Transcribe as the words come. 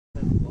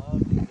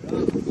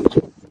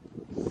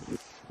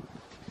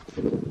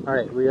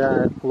Alright, we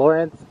are in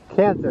Florence,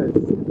 Kansas.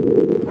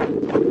 We're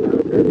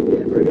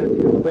gonna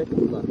take a quick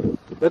look.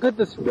 Look at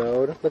this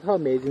road. Look how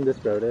amazing this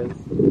road is.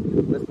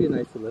 It must be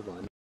nice to live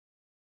on.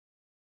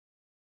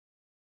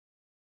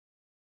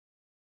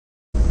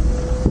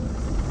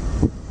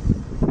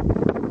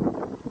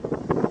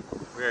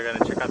 We're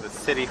gonna check out the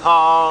city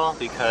hall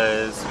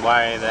because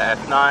why the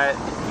F not?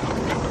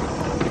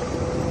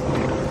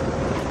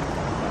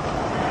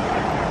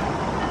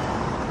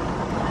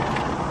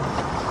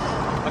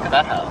 Look at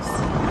that house.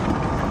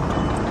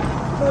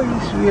 Oh, it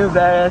used to be a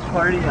badass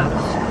party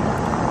house.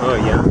 Oh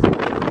yeah.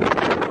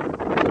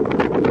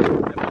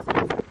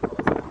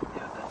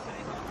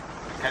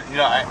 You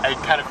know, I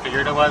kind of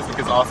figured it was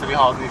because all city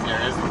halls in these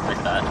areas look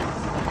like that.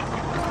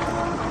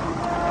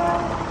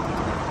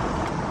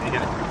 Let me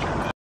get a picture of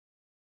it.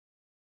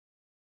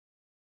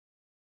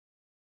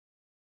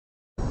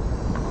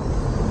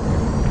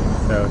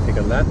 So take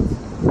a left.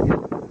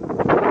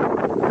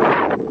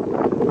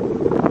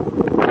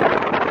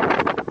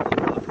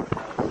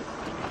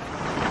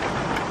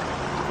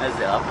 There's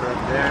the opera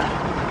up there.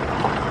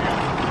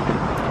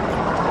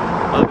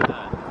 Look at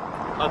that.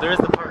 Oh, there is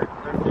the park.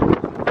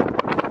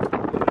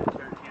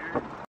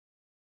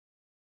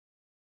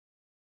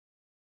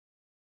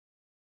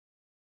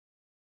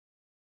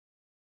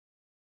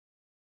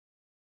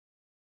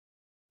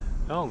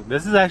 Oh,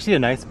 this is actually a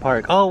nice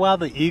park. Oh wow,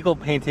 the eagle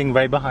painting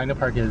right behind the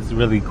park is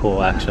really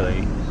cool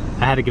actually.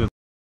 I had to give it.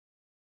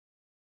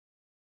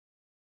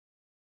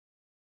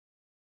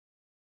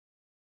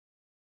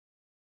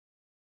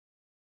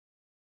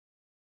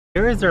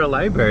 Here is their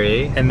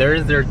library and there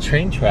is their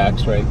train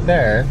tracks right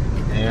there.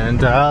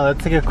 And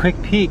let's take a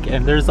quick peek.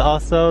 And there's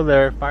also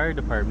their fire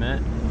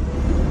department.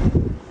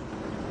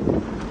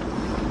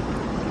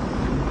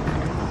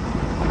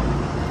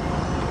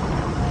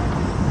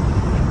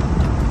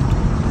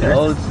 The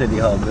old City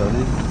Hall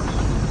building.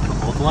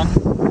 The old one?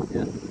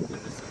 Yeah.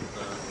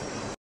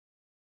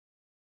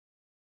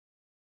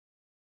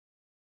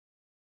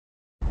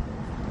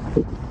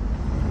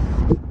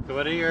 So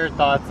what are your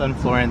thoughts on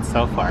Florence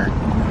so far?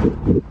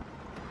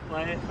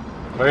 What?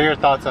 What are your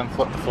thoughts on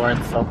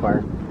Florence so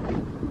far?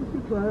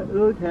 Quiet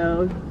little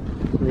town.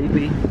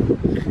 Sleepy.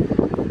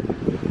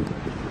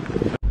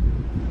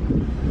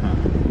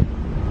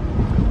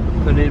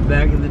 Put it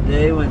back in the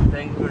day when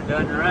things were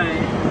done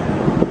right.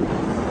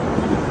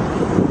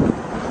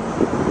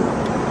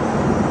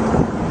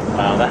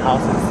 Wow, that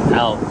house is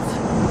out.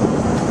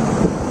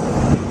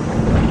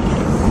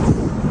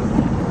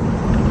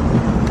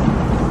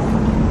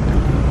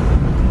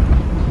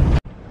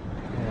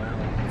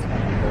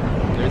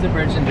 There's a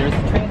bridge and there's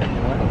a train,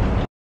 everyone.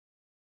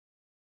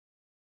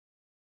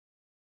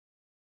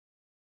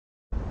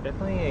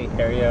 Definitely an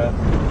area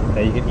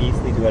that you can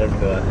easily do whatever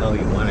the hell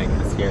you want, I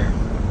guess, here.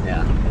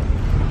 Yeah.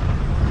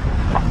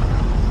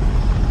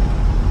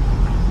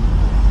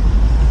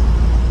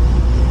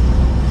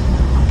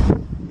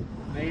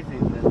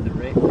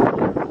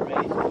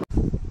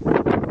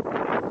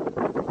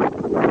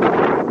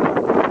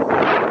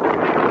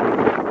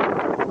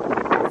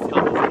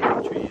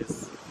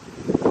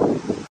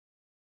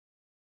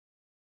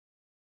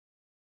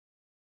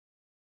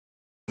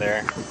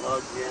 There.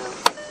 Log jam.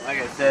 Like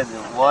I said,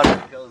 the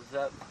water goes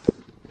up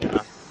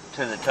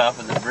to the top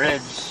of the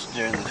bridge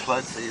during the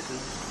flood season,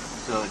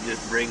 so it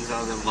just brings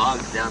all them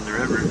logs down the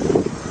river.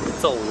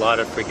 It's a lot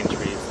of freaking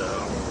trees,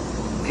 though.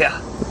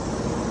 Yeah.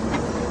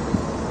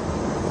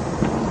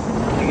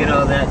 To get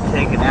all that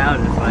taken out,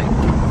 it's like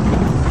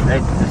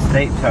the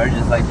state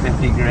charges like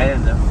 50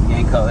 grand to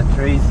yank all the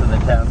trees, so the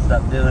town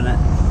stopped doing it.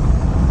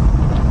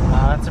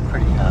 Oh, that's a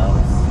pretty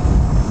house.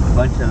 A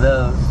bunch of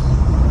those.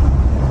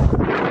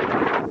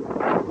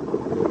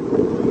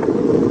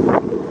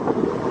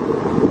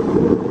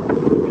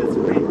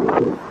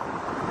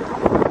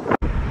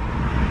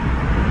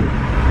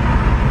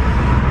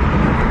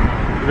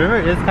 The river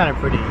is kind of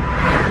pretty. Huge.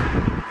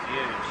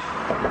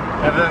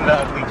 Other than the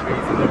ugly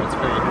trees in there, it's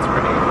pretty.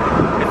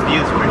 Its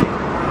view is pretty.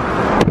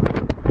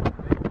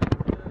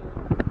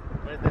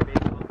 Where is that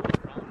baseball from?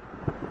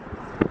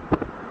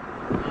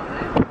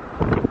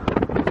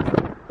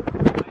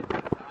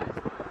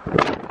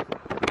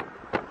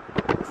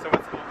 So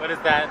what is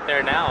that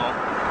there now?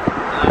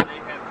 They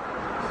have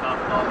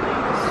softball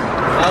leagues.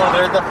 Oh,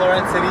 there's the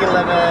Florence city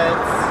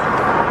limits.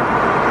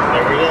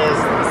 There it is,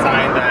 the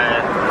sign that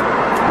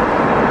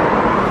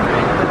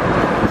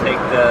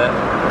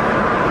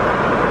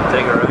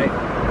take a right.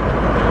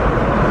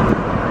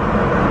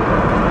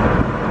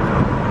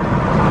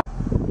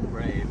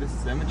 Right, this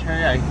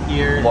cemetery I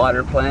hear.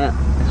 Water plant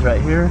is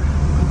right here.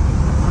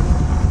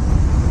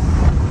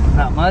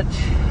 Not much.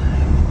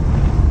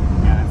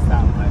 Yeah, it's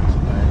not much,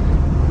 but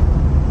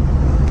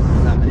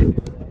Not big.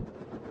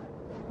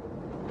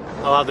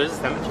 oh wow, there's a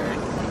cemetery.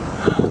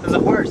 There's a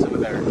horse over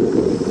there.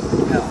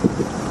 Yeah.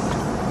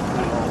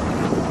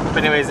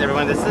 But anyways,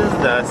 everyone, this is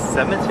the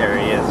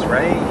cemetery. It's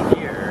right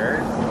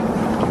here.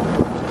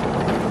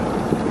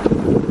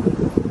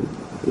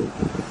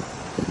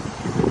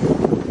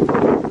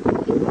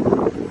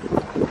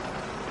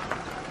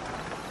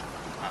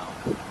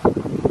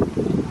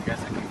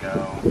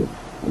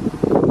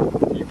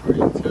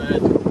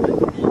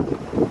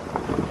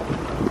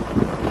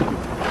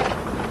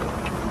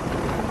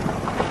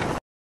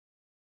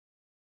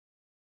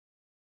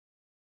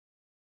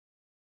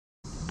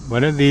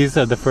 One of these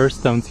are the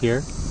first stones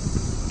here. Which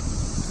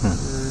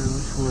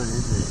one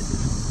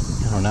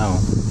is it? I don't know.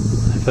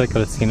 I feel like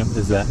I've seen it.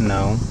 Is that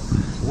no?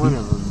 One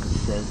of them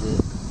says it.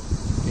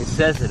 It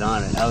says it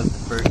on it. That was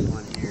the first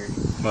one here.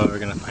 Well, we're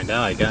gonna find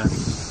out, I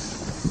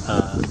guess.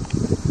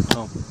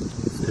 Oh,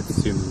 it's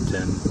zoomed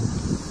in.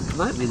 It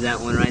might be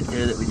that one right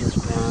there that we just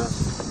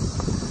passed.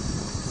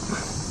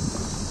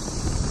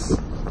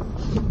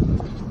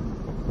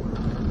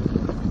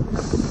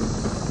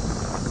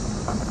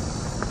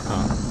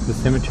 The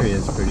cemetery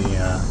is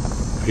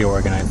pretty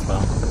organized,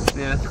 well.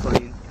 Yeah, it's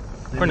clean.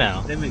 For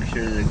now. They make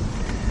sure that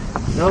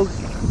no.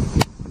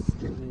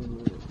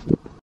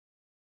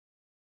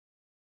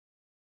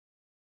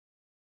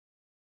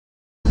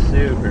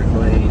 Super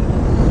clean.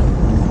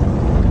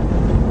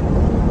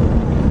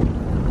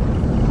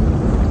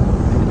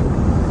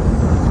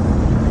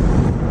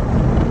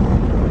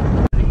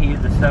 The heat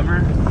of the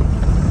summer.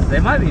 They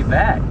might be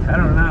back. I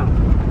don't know.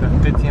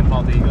 The 15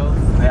 bald eagles?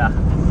 Yeah.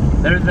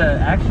 There's an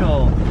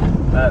actual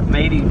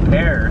mating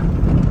pair.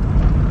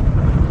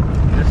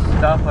 Just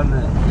stop on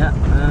the. Yeah.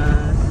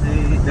 Let's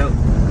see. Nope.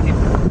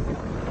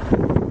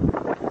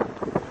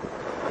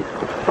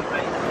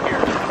 Right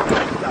here.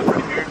 Stop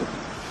right here.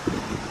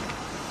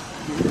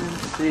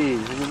 Let's see.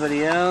 Is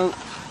anybody out?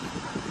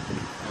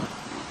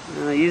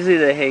 Usually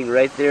they hang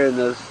right there in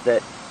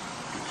that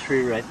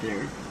tree right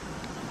there,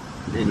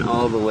 and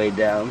all the way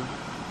down.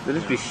 There'll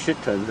just be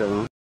shit tons of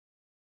them.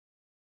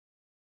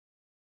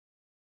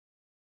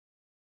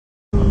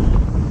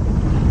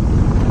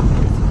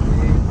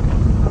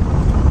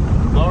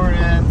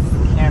 Florence,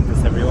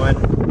 Kansas, everyone.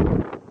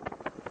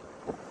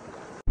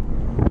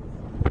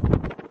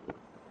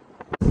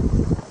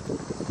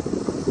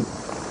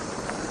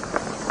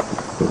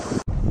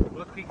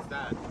 What creek's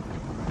that?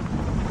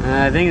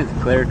 I think it's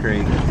Clear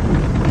Creek.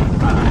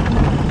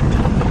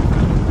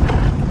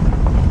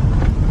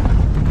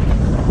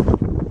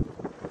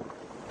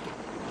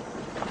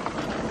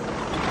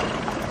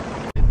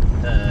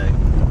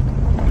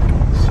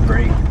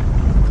 Spring.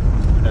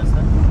 That's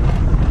it?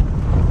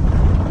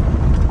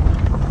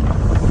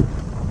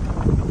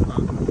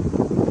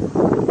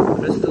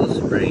 Crystal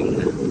Spring.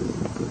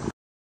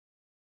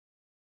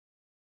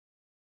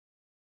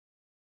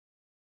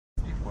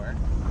 Before.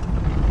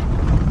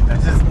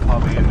 This is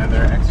probably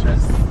another extra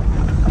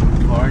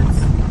Florence.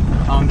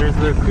 There's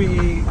the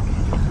creek.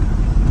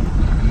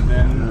 And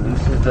then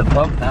This is the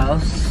pump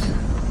house.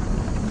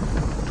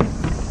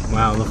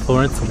 wow, the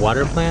Florence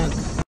water plant.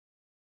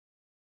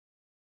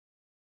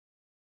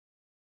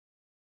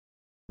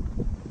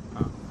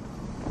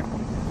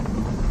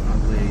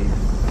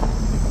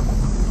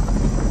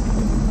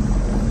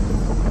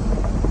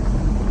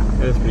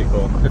 It is pretty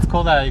cool. It's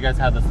cool that you guys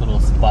have this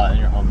little spot in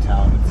your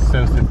hometown. It's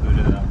so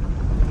secluded though.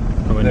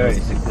 Very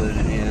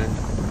secluded, yeah.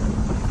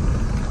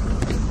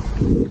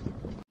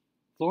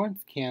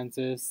 Florence,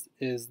 Kansas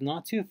is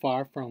not too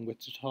far from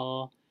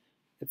Wichita.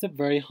 It's a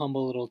very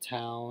humble little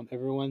town.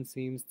 Everyone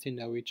seems to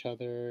know each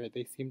other.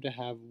 They seem to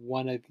have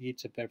one of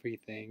each of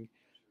everything.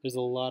 There's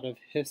a lot of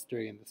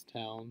history in this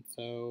town,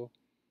 so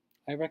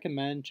I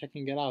recommend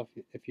checking it out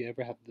if you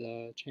ever have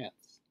the chance.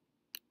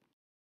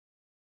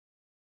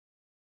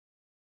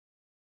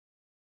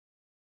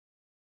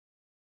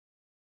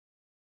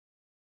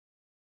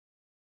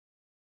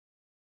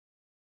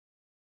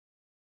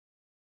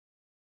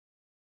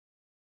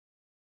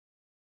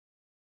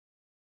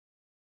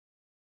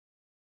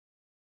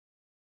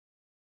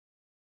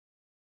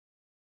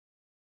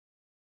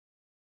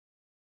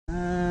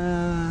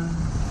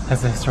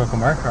 Has a historical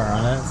marker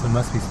on it, so it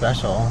must be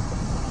special.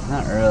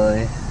 Not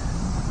really.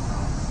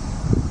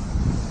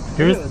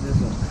 Here's what this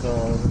one's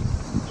called.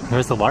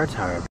 Here's the water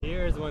tower.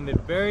 Here's one of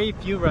the very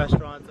few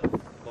restaurants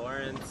of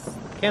Florence,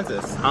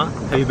 Kansas, huh?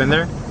 Have you been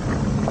there?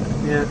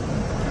 Yeah.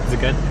 Is it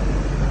good?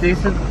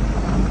 Decent.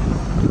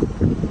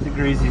 It's a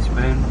greasy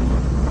spoon.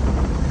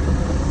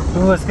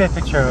 Ooh, let's get a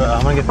picture.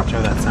 I want to get a picture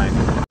of that sign.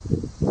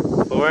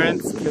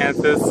 Florence,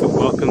 Kansas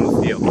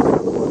welcomes you.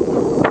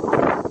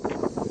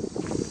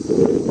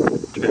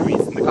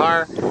 Jeremy's in the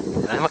car,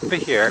 and I'm up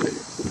here.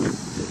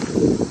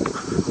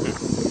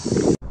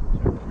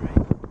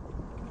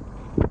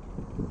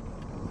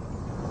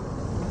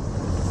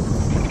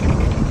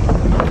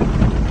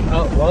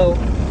 Oh, whoa.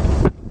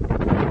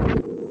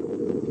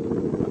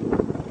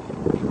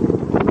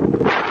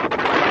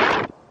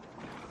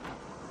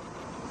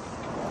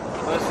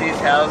 Most of these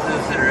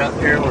houses that are up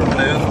here were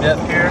moved up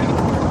here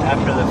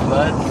after the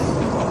floods.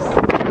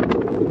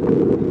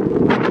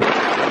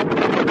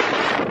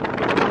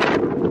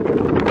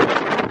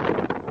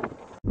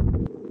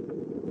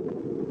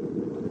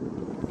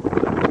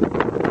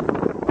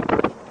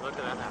 Look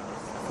at that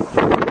house.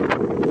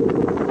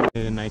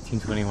 In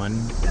 1921.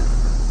 Yeah.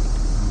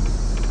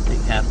 I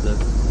think half the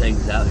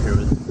things out here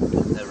was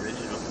the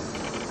original.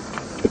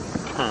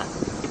 Huh.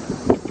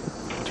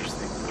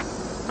 Interesting.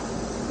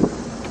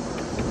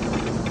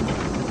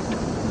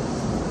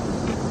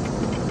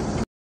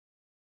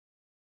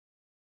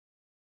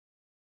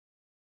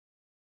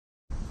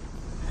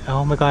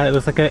 Oh my god, it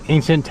looks like an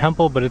ancient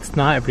temple, but it's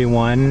not,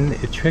 everyone.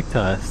 It tricked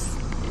us.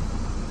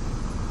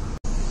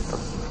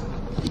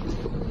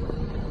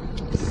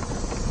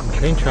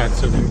 Train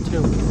tracks are there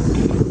too.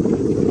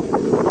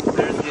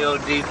 There's the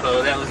old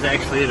depot. That was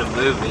actually in a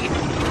movie.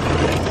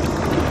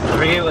 I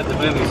forget what the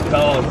movie's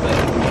called, but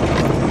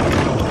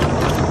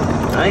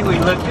I think we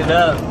looked it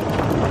up.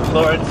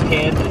 Florence,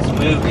 Kansas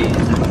movies.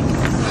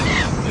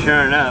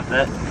 Sure enough,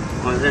 that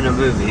was in a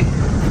movie.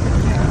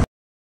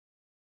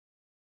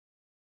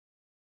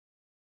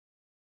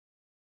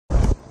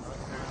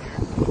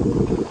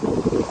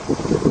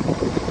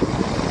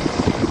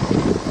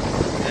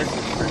 This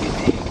is pretty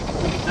neat.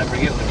 I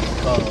forget what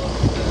it's called.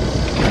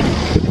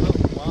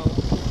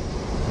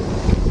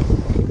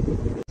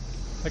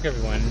 Look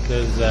everyone,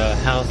 there's a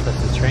house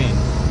that's a train.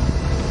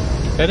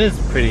 That is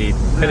pretty.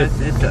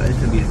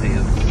 It's a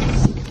museum.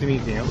 It's a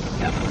museum?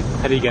 Yeah.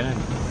 How do you get in?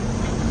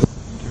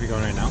 Should we go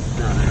in right now? No,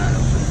 they're not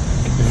open.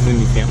 This is the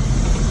museum.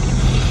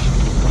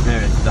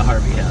 There's the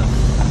Harvey house.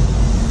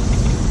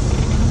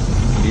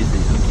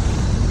 Museum.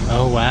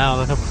 Oh wow,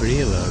 look how pretty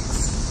it looks.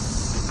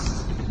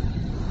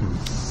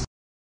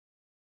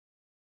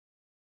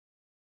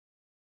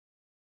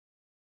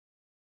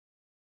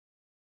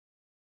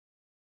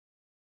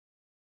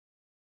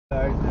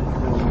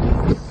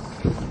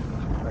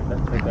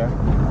 That's right there.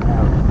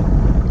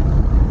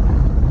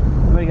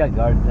 Somebody got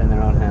gardens in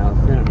their own house.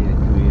 They don't need a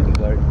community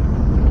garden.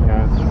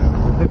 Yeah, that's true.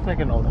 It looks like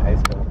an old high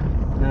school.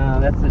 No,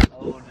 that's an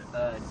old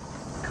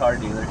car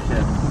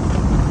dealership.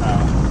 Oh.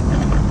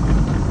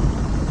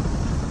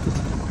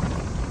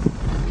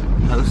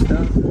 Post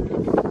office?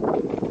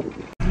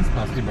 Is this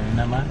supposed to be burning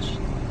that much?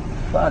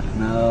 Fuck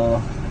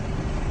no.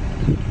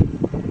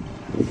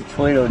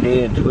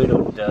 Tweedledee and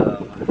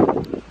Tweedledum.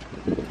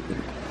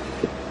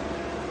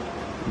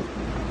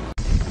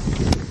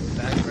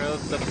 Back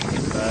roads up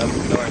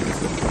north.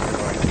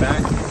 Going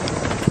back.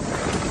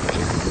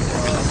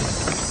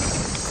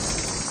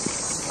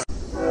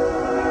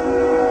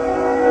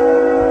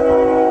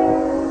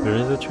 There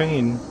is a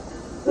train.